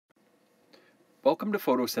Welcome to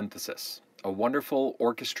photosynthesis, a wonderful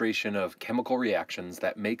orchestration of chemical reactions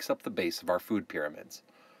that makes up the base of our food pyramids.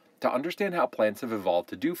 To understand how plants have evolved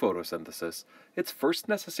to do photosynthesis, it's first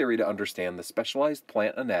necessary to understand the specialized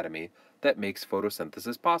plant anatomy that makes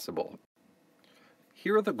photosynthesis possible.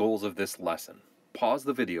 Here are the goals of this lesson. Pause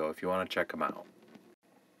the video if you want to check them out.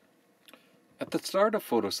 At the start of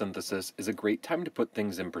photosynthesis is a great time to put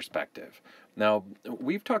things in perspective. Now,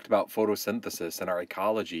 we've talked about photosynthesis in our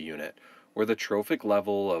ecology unit, where the trophic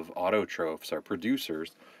level of autotrophs, our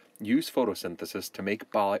producers, use photosynthesis to make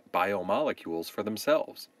biomolecules for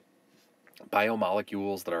themselves.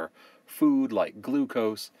 Biomolecules that are food like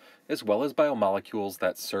glucose, as well as biomolecules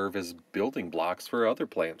that serve as building blocks for other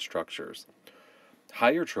plant structures.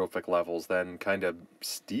 Higher trophic levels then kind of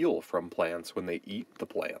steal from plants when they eat the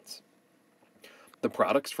plants. The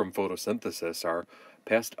products from photosynthesis are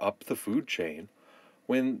passed up the food chain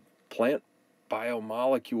when plant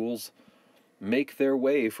biomolecules make their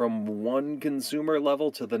way from one consumer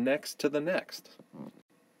level to the next.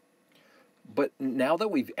 But now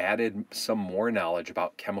that we've added some more knowledge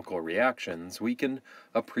about chemical reactions, we can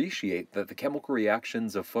appreciate that the chemical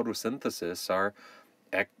reactions of photosynthesis are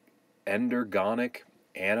endergonic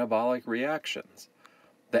anabolic reactions.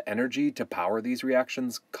 The energy to power these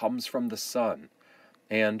reactions comes from the sun,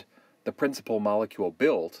 and the principal molecule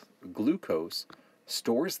built, glucose,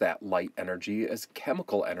 stores that light energy as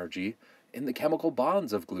chemical energy in the chemical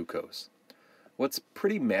bonds of glucose. What's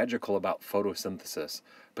pretty magical about photosynthesis,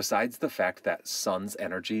 besides the fact that sun's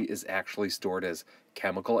energy is actually stored as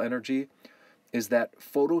chemical energy, is that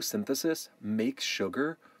photosynthesis makes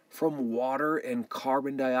sugar from water and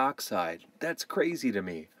carbon dioxide. That's crazy to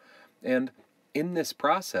me. And in this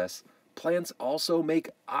process, plants also make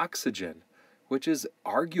oxygen, which is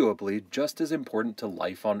arguably just as important to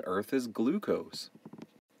life on Earth as glucose.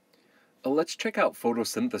 Let's check out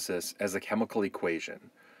photosynthesis as a chemical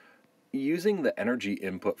equation. Using the energy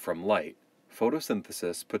input from light,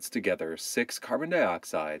 photosynthesis puts together 6 carbon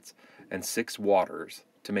dioxides and 6 waters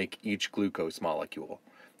to make each glucose molecule.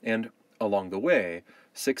 And along the way,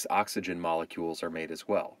 6 oxygen molecules are made as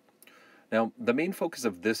well. Now, the main focus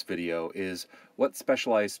of this video is what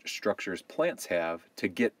specialized structures plants have to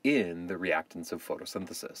get in the reactants of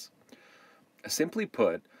photosynthesis. Simply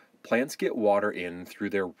put, plants get water in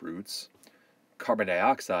through their roots, carbon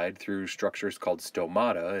dioxide through structures called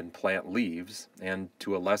stomata in plant leaves, and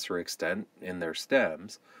to a lesser extent in their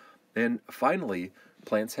stems, and finally,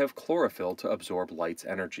 plants have chlorophyll to absorb light's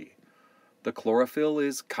energy. The chlorophyll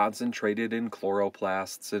is concentrated in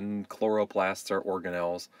chloroplasts, and chloroplasts are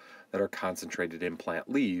organelles that are concentrated in plant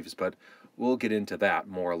leaves, but we'll get into that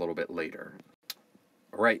more a little bit later.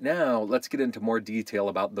 Right now, let's get into more detail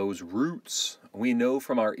about those roots. We know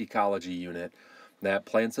from our ecology unit that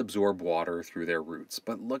plants absorb water through their roots,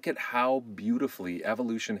 but look at how beautifully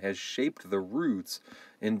evolution has shaped the roots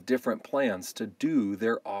in different plants to do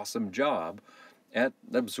their awesome job at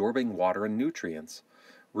absorbing water and nutrients.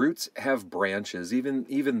 Roots have branches, even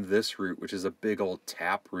this root, which is a big old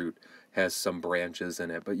tap root, has some branches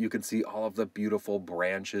in it, but you can see all of the beautiful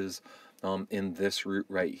branches in this root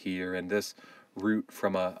right here, and this root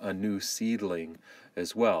from a new seedling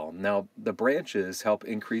as well. Now, the branches help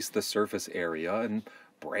increase the surface area and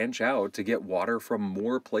branch out to get water from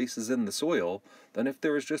more places in the soil than if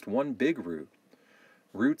there was just one big root.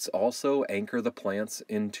 Roots also anchor the plants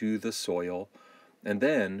into the soil, and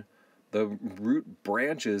then the root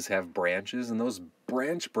branches have branches, and those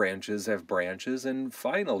branches have branches, and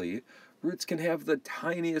finally, roots can have the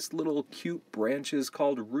tiniest little cute branches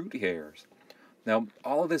called root hairs. Now,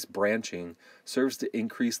 all of this branching serves to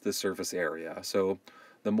increase the surface area, so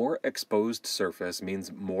the more exposed surface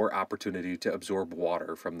means more opportunity to absorb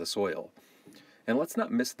water from the soil. And let's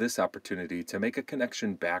not miss this opportunity to make a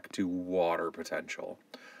connection back to water potential.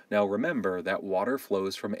 Now remember that water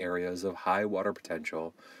flows from areas of high water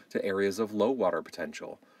potential to areas of low water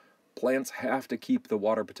potential. Plants have to keep the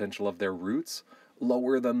water potential of their roots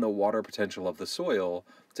lower than the water potential of the soil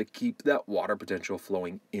to keep that water potential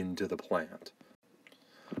flowing into the plant.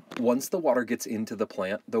 Once the water gets into the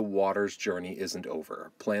plant, the water's journey isn't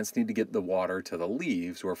over. Plants need to get the water to the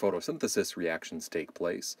leaves where photosynthesis reactions take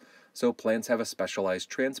place, so plants have a specialized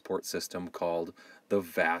transport system called the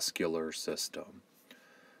vascular system.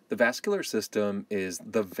 The vascular system is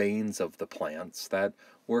the veins of the plants that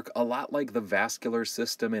work a lot like the vascular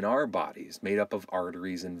system in our bodies, made up of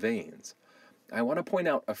arteries and veins. I want to point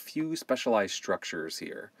out a few specialized structures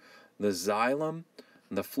here: the xylem,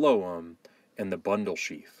 the phloem, and the bundle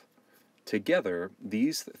sheath. Together,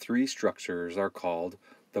 these 3 structures are called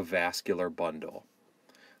the vascular bundle.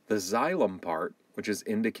 The xylem part, which is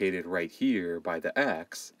indicated right here by the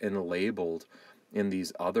X and labeled in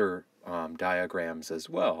these other diagrams as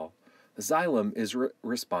well, the xylem is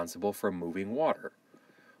responsible for moving water.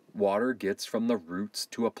 Water gets from the roots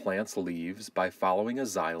to a plant's leaves by following a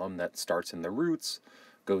xylem that starts in the roots,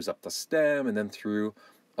 goes up the stem, and then through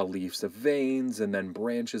a leaf's veins, and then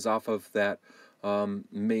branches off of that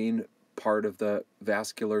main part of the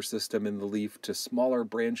vascular system in the leaf to smaller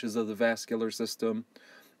branches of the vascular system,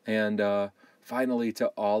 and finally to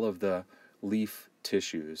all of the leaf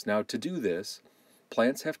tissues. Now, to do this,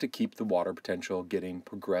 plants have to keep the water potential getting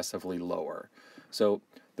progressively lower. So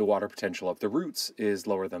the water potential of the roots is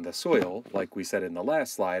lower than the soil, like we said in the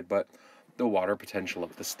last slide, but the water potential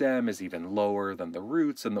of the stem is even lower than the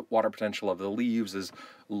roots, and the water potential of the leaves is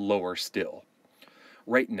lower still.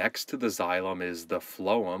 Right next to the xylem is the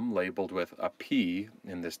phloem, labeled with a P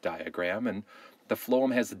in this diagram, and the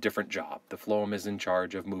phloem has a different job. The phloem is in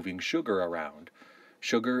charge of moving sugar around.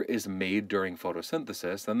 Sugar is made during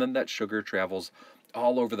photosynthesis, and then that sugar travels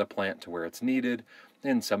all over the plant to where it's needed,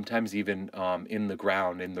 and sometimes even in the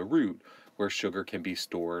ground, in the root, where sugar can be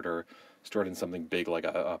stored, or stored in something big like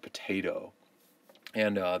a potato.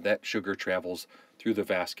 And that sugar travels through the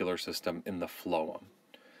vascular system in the phloem.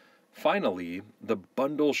 Finally, the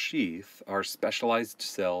bundle sheath are specialized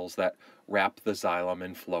cells that wrap the xylem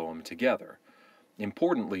and phloem together.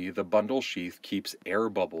 Importantly, the bundle sheath keeps air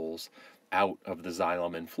bubbles out of the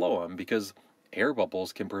xylem and phloem because air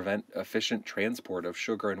bubbles can prevent efficient transport of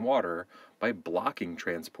sugar and water by blocking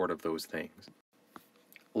transport of those things.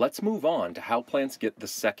 Let's move on to how plants get the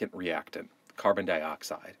second reactant, carbon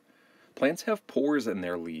dioxide. Plants have pores in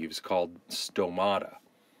their leaves called stomata.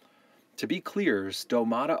 To be clear,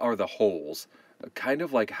 stomata are the holes, kind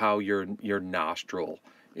of like how your nostril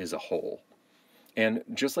is a hole. And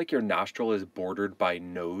just like your nostril is bordered by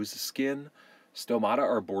nose skin, stomata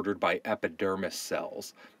are bordered by epidermis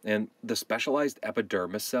cells. And the specialized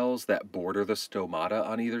epidermis cells that border the stomata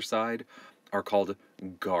on either side are called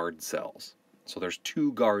guard cells. So there's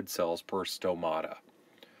 2 guard cells per stomata.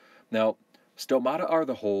 Now, stomata are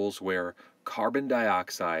the holes where carbon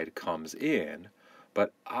dioxide comes in,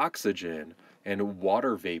 but oxygen and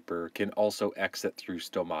water vapor can also exit through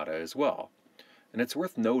stomata as well. And it's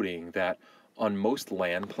worth noting that on most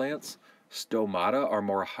land plants, stomata are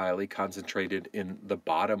more highly concentrated in the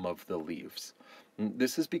bottom of the leaves. And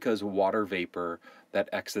this is because water vapor that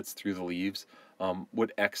exits through the leaves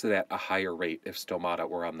would exit at a higher rate if stomata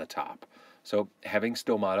were on the top. So having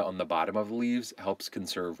stomata on the bottom of the leaves helps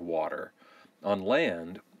conserve water. On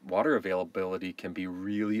land, water availability can be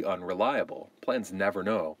really unreliable. Plants never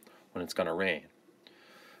know when it's going to rain.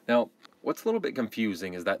 Now, what's a little bit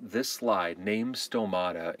confusing is that this slide names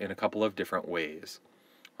stomata in a couple of different ways.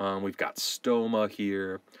 We've got stoma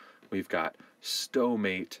here, we've got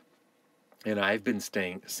stomate, and I've been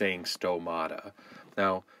saying stomata.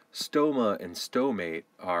 Now, stoma and stomate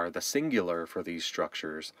are the singular for these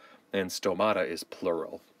structures, and stomata is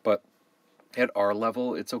plural. But at our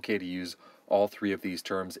level, it's okay to use all 3 of these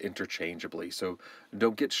terms interchangeably, so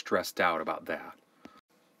don't get stressed out about that.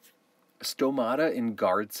 Stomata and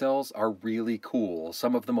guard cells are really cool,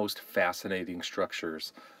 some of the most fascinating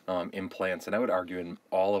structures in plants, and I would argue in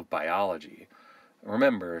all of biology.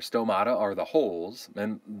 Remember, stomata are the holes,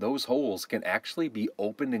 and those holes can actually be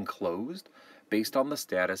opened and closed based on the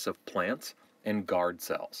status of plants and guard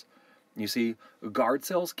cells. You see, guard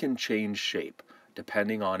cells can change shape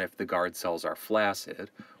depending on if the guard cells are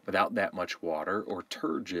flaccid, without that much water, or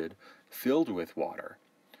turgid, filled with water.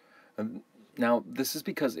 Now, this is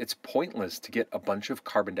because it's pointless to get a bunch of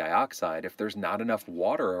carbon dioxide if there's not enough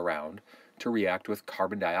water around to react with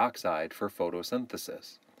carbon dioxide for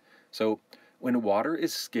photosynthesis. So, when water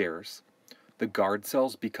is scarce, the guard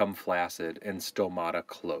cells become flaccid and stomata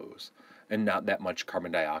close, and not that much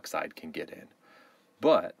carbon dioxide can get in.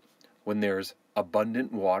 But when there's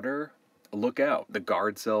abundant water, look out, the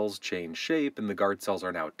guard cells change shape, and the guard cells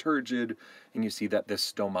are now turgid, and you see that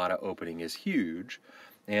this stomata opening is huge,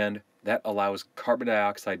 and that allows carbon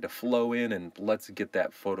dioxide to flow in and let's get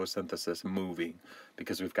that photosynthesis moving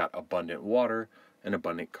because we've got abundant water and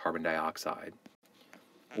abundant carbon dioxide.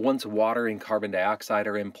 Once water and carbon dioxide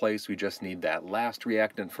are in place, we just need that last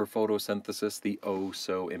reactant for photosynthesis, the oh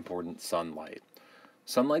so important sunlight.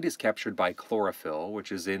 Sunlight is captured by chlorophyll,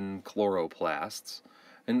 which is in chloroplasts,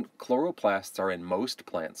 and chloroplasts are in most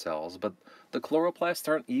plant cells, but the chloroplasts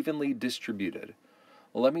aren't evenly distributed.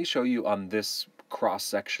 Let me show you on this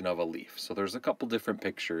cross-section of a leaf. So there's a couple different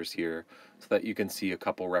pictures here so that you can see a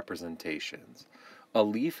couple representations. A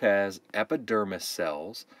leaf has epidermis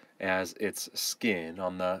cells as its skin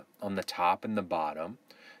on the top and the bottom,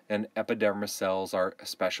 and epidermis cells are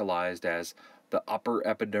specialized as the upper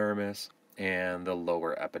epidermis and the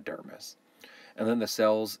lower epidermis. And then the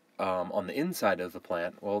cells on the inside of the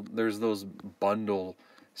plant, well, there's those bundle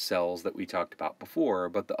cells that we talked about before,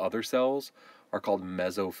 but the other cells are called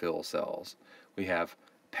mesophyll cells. We have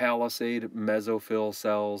palisade mesophyll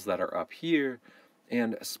cells that are up here,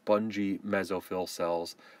 and spongy mesophyll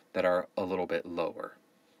cells that are a little bit lower.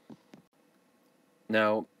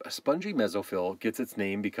 Now, a spongy mesophyll gets its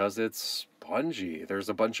name because it's spongy. There's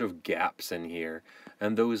a bunch of gaps in here,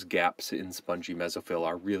 and those gaps in spongy mesophyll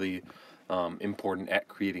are really important at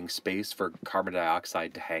creating space for carbon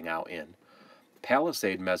dioxide to hang out in.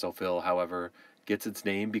 Palisade mesophyll, however, gets its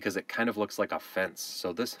name because it kind of looks like a fence.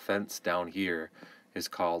 So this fence down here is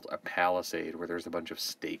called a palisade, where there's a bunch of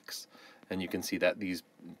stakes. And you can see that these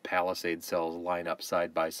palisade cells line up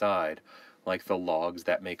side by side, like the logs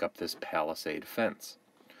that make up this palisade fence.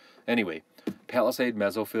 Anyway, palisade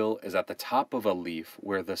mesophyll is at the top of a leaf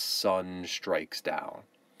where the sun strikes down.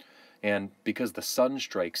 And because the sun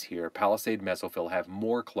strikes here, palisade mesophyll have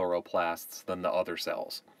more chloroplasts than the other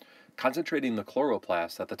cells. Concentrating the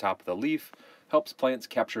chloroplasts at the top of the leaf helps plants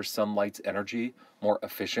capture sunlight's energy more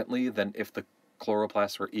efficiently than if the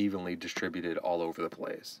chloroplasts were evenly distributed all over the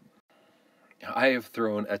place. I have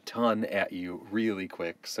thrown a ton at you really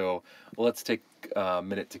quick, so let's take a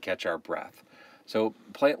minute to catch our breath. So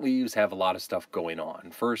plant leaves have a lot of stuff going on.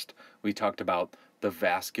 First, we talked about the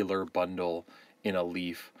vascular bundle in a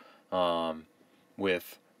leaf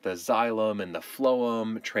with the xylem and the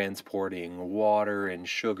phloem transporting water and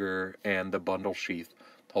sugar, and the bundle sheath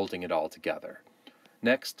holding it all together.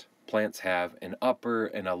 Next, plants have an upper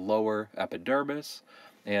and a lower epidermis,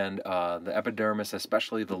 and the epidermis,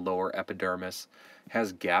 especially the lower epidermis,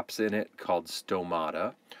 has gaps in it called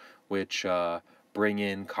stomata, which bring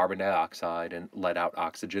in carbon dioxide and let out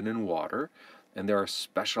oxygen and water. And there are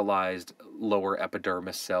specialized lower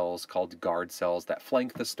epidermis cells called guard cells that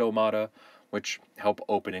flank the stomata, which help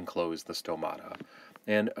open and close the stomata.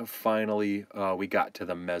 And finally, we got to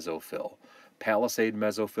the mesophyll. Palisade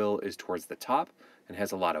mesophyll is towards the top and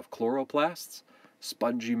has a lot of chloroplasts.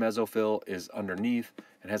 Spongy mesophyll is underneath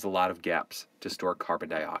and has a lot of gaps to store carbon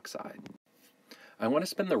dioxide. I want to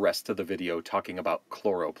spend the rest of the video talking about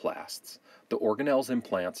chloroplasts, the organelles in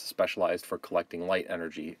plants specialized for collecting light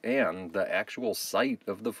energy, and the actual site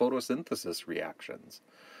of the photosynthesis reactions.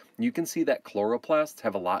 You can see that chloroplasts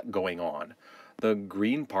have a lot going on. The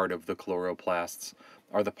green part of the chloroplasts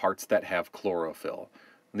are the parts that have chlorophyll.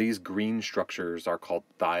 These green structures are called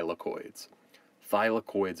thylakoids.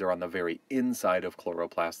 Thylakoids are on the very inside of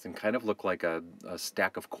chloroplasts and kind of look like a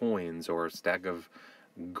stack of coins or a stack of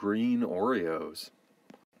green Oreos.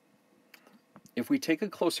 If we take a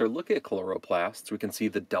closer look at chloroplasts, we can see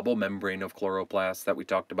the double membrane of chloroplasts that we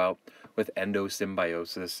talked about with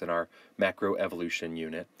endosymbiosis in our macroevolution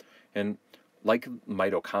unit. And like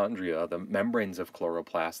mitochondria, the membranes of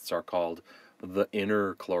chloroplasts are called the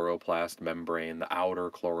inner chloroplast membrane, the outer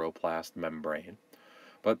chloroplast membrane.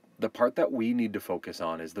 But the part that we need to focus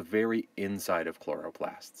on is the very inside of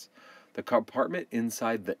chloroplasts. The compartment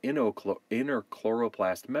inside the inner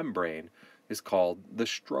chloroplast membrane is called the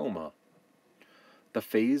stroma. The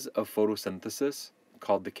phase of photosynthesis,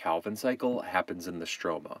 called the Calvin cycle, happens in the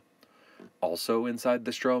stroma. Also inside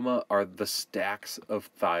the stroma are the stacks of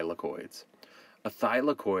thylakoids. A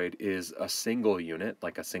thylakoid is a single unit,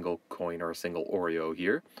 like a single coin or a single Oreo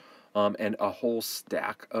here, and a whole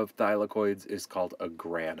stack of thylakoids is called a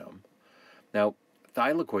granum. Now,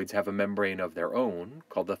 thylakoids have a membrane of their own,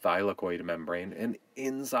 called the thylakoid membrane, and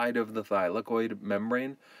inside of the thylakoid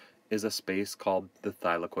membrane is a space called the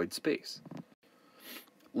thylakoid space.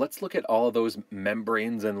 Let's look at all of those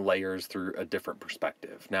membranes and layers through a different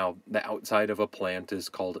perspective. Now, the outside of a plant is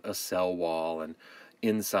called a cell wall, and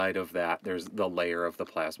inside of that there's the layer of the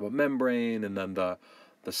plasma membrane, and then the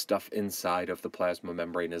stuff inside of the plasma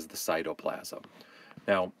membrane is the cytoplasm.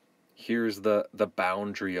 Now, here's the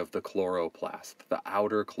boundary of the chloroplast, the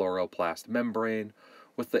outer chloroplast membrane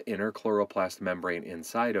with the inner chloroplast membrane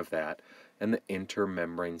inside of that, and the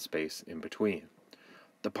intermembrane space in between.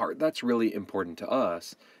 The part that's really important to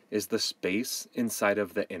us is the space inside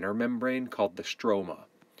of the inner membrane called the stroma.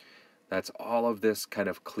 That's all of this kind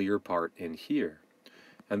of clear part in here.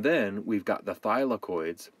 And then we've got the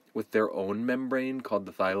thylakoids with their own membrane called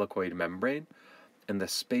the thylakoid membrane, and the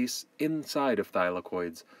space inside of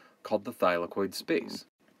thylakoids called the thylakoid space.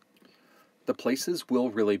 The places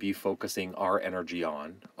we'll really be focusing our energy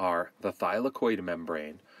on are the thylakoid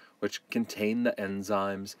membrane, which contain the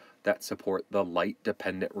enzymes that support the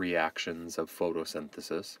light-dependent reactions of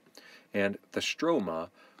photosynthesis, and the stroma,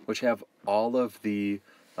 which have all of the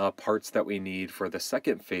parts that we need for the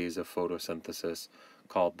second phase of photosynthesis,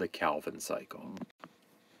 called the Calvin cycle.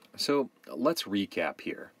 So let's recap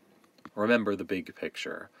here. Remember the big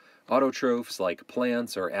picture. Autotrophs like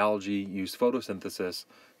plants or algae use photosynthesis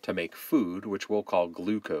to make food, which we'll call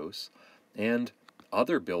glucose, and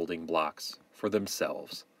other building blocks for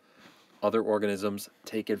themselves. Other organisms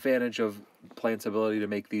take advantage of plants' ability to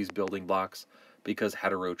make these building blocks because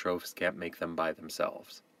heterotrophs can't make them by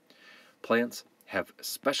themselves. Plants have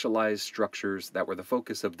specialized structures that were the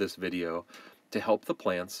focus of this video to help the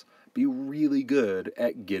plants be really good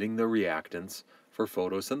at getting the reactants for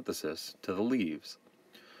photosynthesis to the leaves.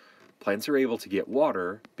 Plants are able to get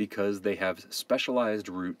water because they have specialized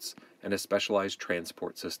roots and a specialized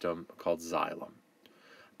transport system called xylem.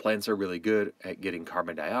 Plants are really good at getting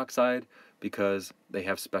carbon dioxide because they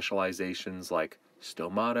have specializations like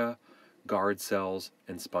stomata, guard cells,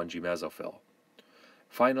 and spongy mesophyll.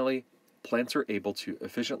 Finally, plants are able to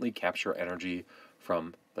efficiently capture energy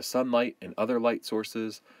from the sunlight and other light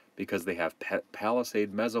sources because they have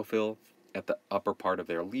palisade mesophyll at the upper part of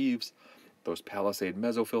their leaves. Those palisade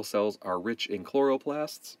mesophyll cells are rich in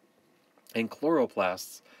chloroplasts, and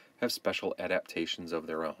chloroplasts have special adaptations of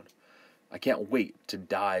their own. I can't wait to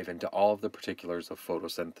dive into all of the particulars of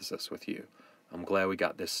photosynthesis with you. I'm glad we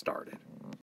got this started.